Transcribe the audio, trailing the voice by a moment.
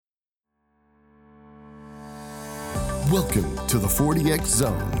Welcome to the 40X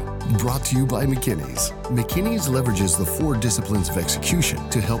Zone, brought to you by McKenney's. McKenney's leverages the 4 disciplines of execution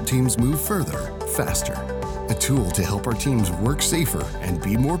to help teams move further, faster. A tool to help our teams work safer and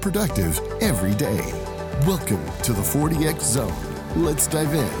be more productive every day. Welcome to the 40X Zone. Let's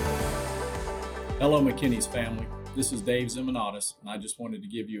dive in. Hello, McKenney's family. This is Dave Zimanatis, and I just wanted to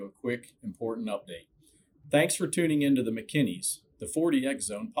give you a quick, important update. Thanks for tuning into the McKenney's, the 40X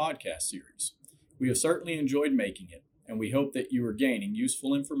Zone podcast series. We have certainly enjoyed making it, and we hope that you are gaining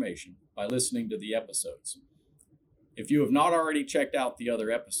useful information by listening to the episodes. If you have not already checked out the other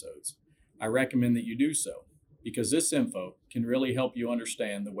episodes, I recommend that you do so, because this info can really help you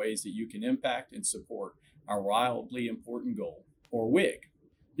understand the ways that you can impact and support our wildly important goal, or WIG.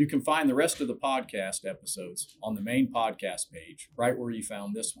 You can find the rest of the podcast episodes on the main podcast page, right where you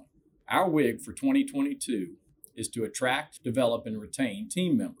found this one. Our WIG for 2022 is to attract, develop, and retain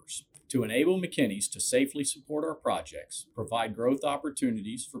team members, to enable McKenney's to safely support our projects, provide growth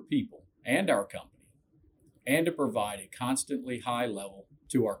opportunities for people and our company, and to provide a constantly high level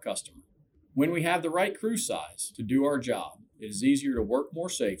to our customer. When we have the right crew size to do our job, it is easier to work more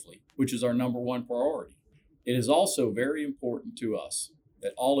safely, which is our number one priority. It is also very important to us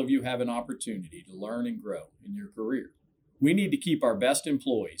that all of you have an opportunity to learn and grow in your career. We need to keep our best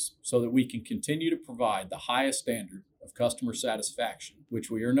employees so that we can continue to provide the highest standard of customer satisfaction, which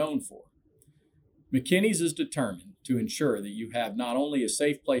we are known for. McKenney's is determined to ensure that you have not only a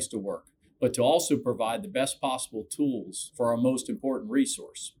safe place to work, but to also provide the best possible tools for our most important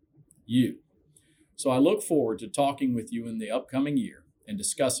resource, you. So I look forward to talking with you in the upcoming year and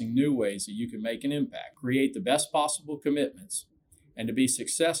discussing new ways that you can make an impact, create the best possible commitments, and to be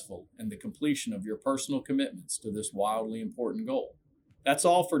successful in the completion of your personal commitments to this wildly important goal. That's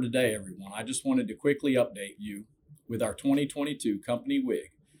all for today, everyone. I just wanted to quickly update you with our 2022 company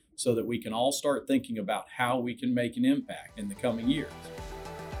WIG so that we can all start thinking about how we can make an impact in the coming years.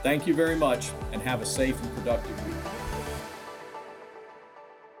 Thank you very much and have a safe and productive week.